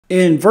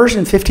In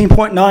version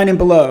 15.9 and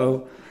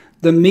below,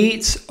 the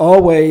meets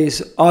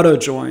always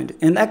auto-joined,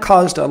 and that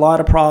caused a lot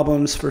of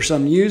problems for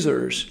some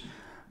users.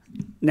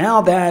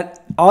 Now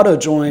that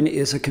auto-join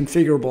is a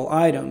configurable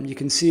item. You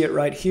can see it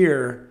right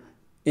here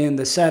in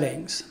the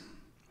settings.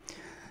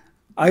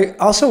 I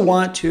also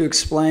want to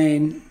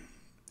explain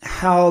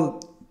how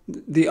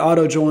the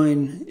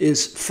auto-join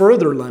is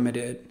further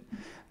limited.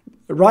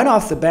 Right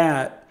off the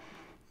bat,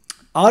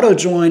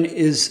 auto-join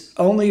is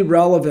only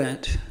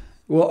relevant,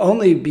 will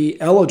only be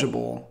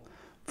eligible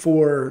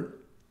for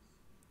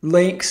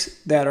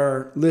links that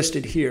are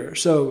listed here.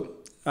 So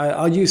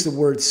I'll use the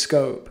word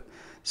scope.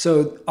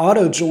 So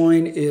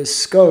auto-join is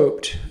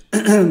scoped,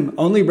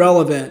 only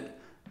relevant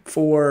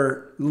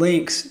for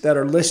links that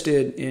are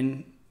listed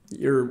in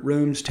your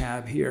Rooms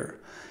tab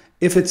here.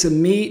 If it's a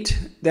meet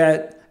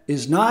that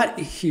is not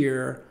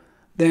here,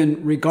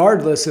 then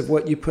regardless of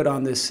what you put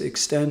on this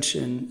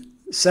extension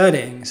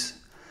settings,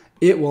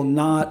 it will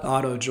not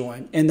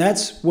auto-join. And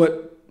that's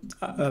what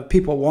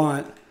people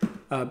want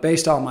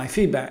based on my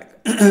feedback.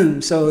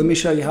 So let me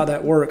show you how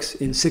that works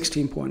in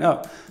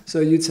 16.0.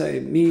 So you'd say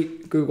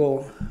meet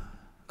google.com,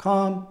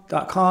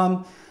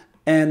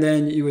 and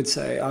then you would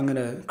say, I'm going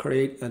to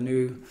create a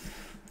new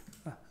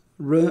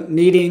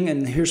meeting,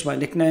 and here's my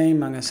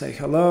nickname. I'm going to say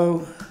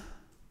hello.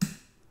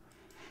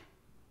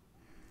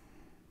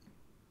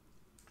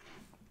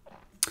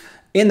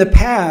 In the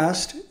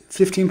past,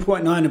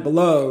 15.9 and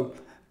below,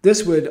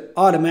 this would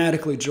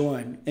automatically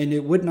join, and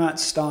it would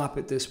not stop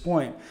at this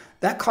point.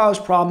 That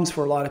caused problems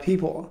for a lot of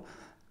people.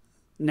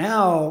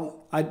 Now,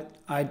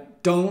 I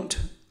don't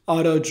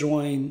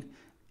auto-join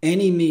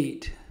any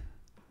meet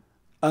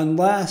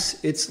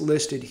unless it's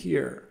listed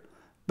here.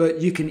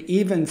 But you can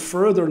even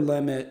further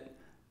limit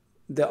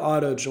the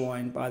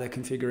auto-join by the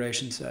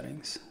configuration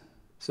settings.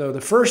 So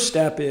the first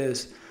step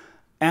is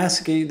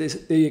asking,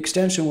 the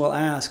extension will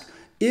ask,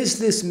 is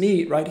this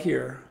meet right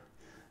here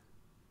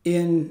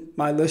in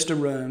my list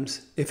of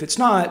rooms? If it's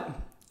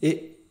not,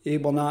 it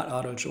will not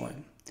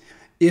auto-join.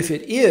 If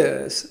it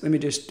is, let me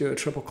just do a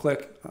triple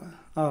click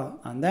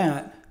on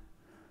that.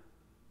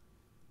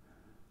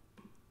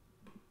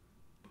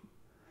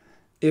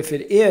 If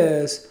it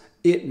is,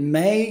 it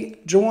may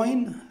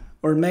join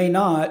or may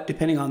not,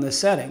 depending on this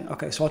setting.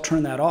 Okay, so I'll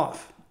turn that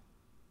off.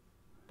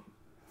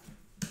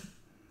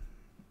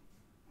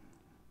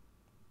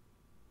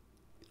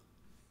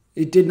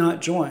 It did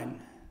not join.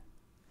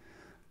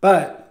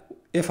 But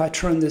if I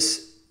turn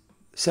this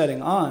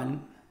setting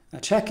on, I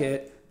check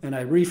it, and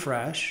I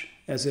refresh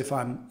as if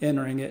I'm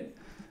entering it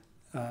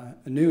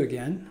anew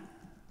again.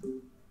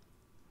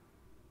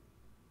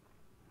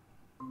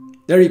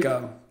 There you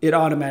go. It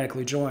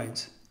automatically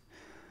joins.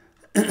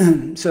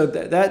 So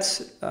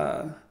that's,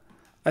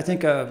 I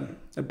think, a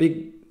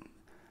big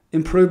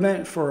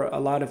improvement for a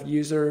lot of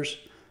users.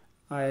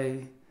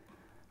 I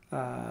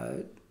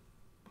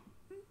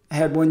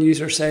had one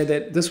user say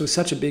that this was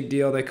such a big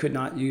deal they could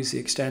not use the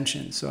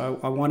extension. So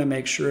I want to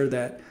make sure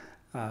that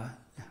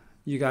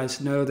you guys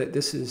know that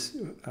this is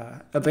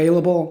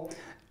available,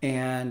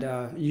 and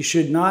you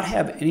should not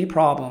have any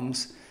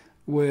problems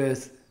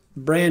with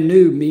brand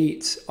new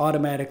meets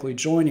automatically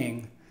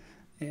joining.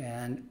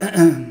 And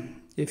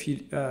if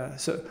you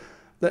so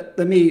let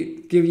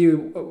me give you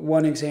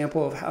one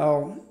example of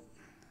how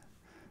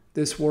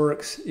this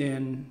works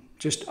in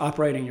just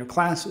operating your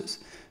classes.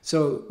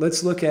 So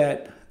let's look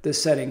at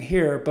this setting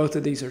here. Both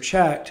of these are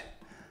checked.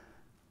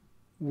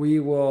 We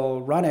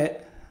will run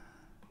it.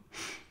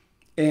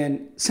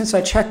 And since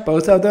I checked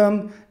both of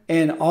them,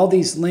 and all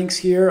these links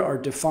here are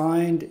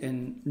defined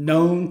and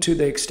known to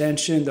the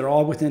extension, they're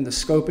all within the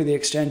scope of the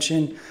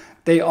extension,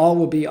 they all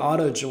will be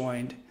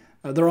auto-joined.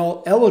 They're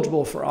all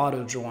eligible for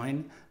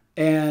auto-join,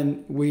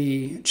 and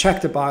we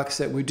check the box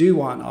that we do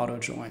want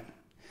auto-join.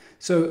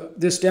 So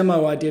this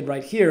demo I did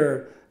right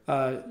here,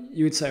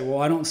 you would say, well,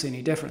 I don't see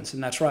any difference.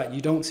 And that's right,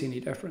 you don't see any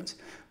difference.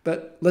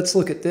 But let's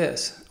look at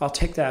this. I'll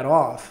take that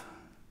off.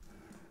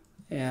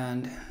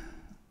 And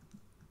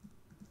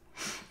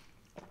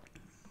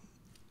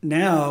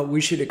now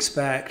we should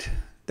expect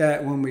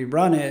that when we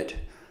run it,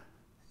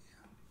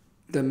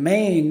 the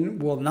main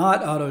will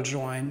not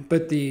auto-join,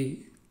 but the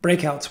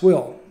breakouts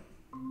will.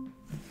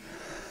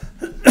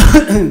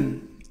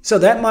 So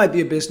that might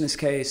be a business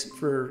case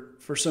for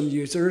some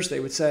users. They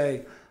would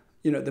say,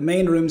 you know, the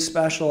main room's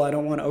special. I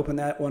don't want to open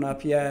that one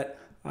up yet.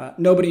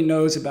 Nobody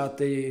knows about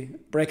the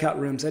breakout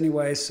rooms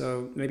anyway,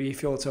 so maybe you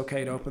feel it's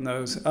okay to open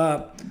those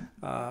up.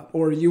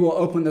 Or you will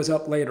open those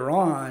up later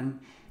on,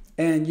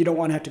 and you don't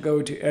want to have to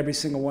go to every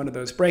single one of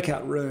those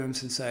breakout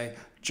rooms and say,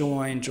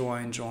 join,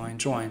 join, join,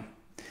 join.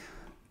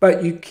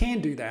 But you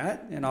can do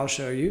that, and I'll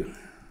show you.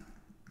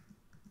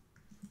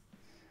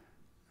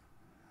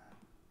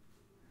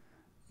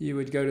 You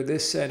would go to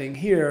this setting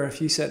here. If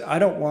you said, I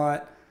don't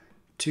want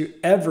to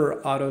ever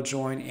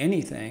auto-join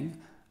anything,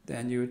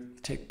 then you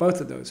would take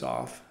both of those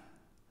off.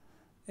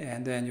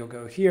 And then you'll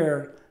go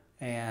here,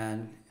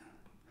 and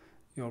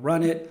you'll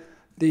run it.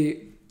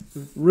 The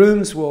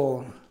rooms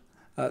will,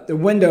 the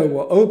window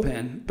will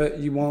open, but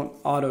you won't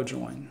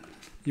auto-join.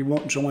 You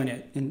won't join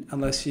it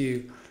unless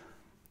you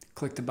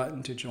click the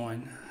button to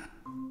join.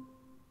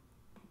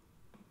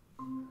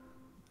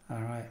 All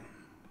right.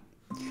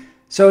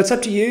 So it's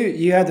up to you.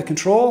 You have the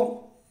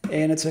control,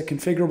 and it's a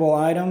configurable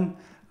item.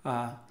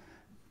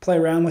 Play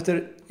around with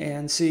it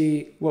and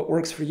see what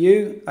works for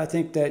you. I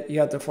think that you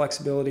have the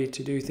flexibility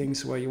to do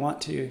things the way you want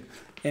to,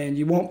 and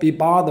you won't be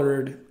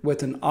bothered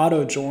with an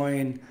auto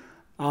join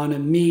on a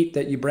Meet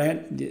that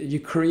you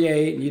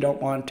create, and you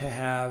don't want to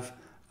have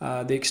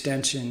the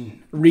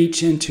extension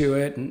reach into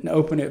it and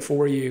open it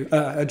for you,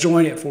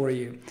 join it for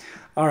you.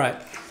 All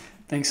right.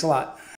 Thanks a lot.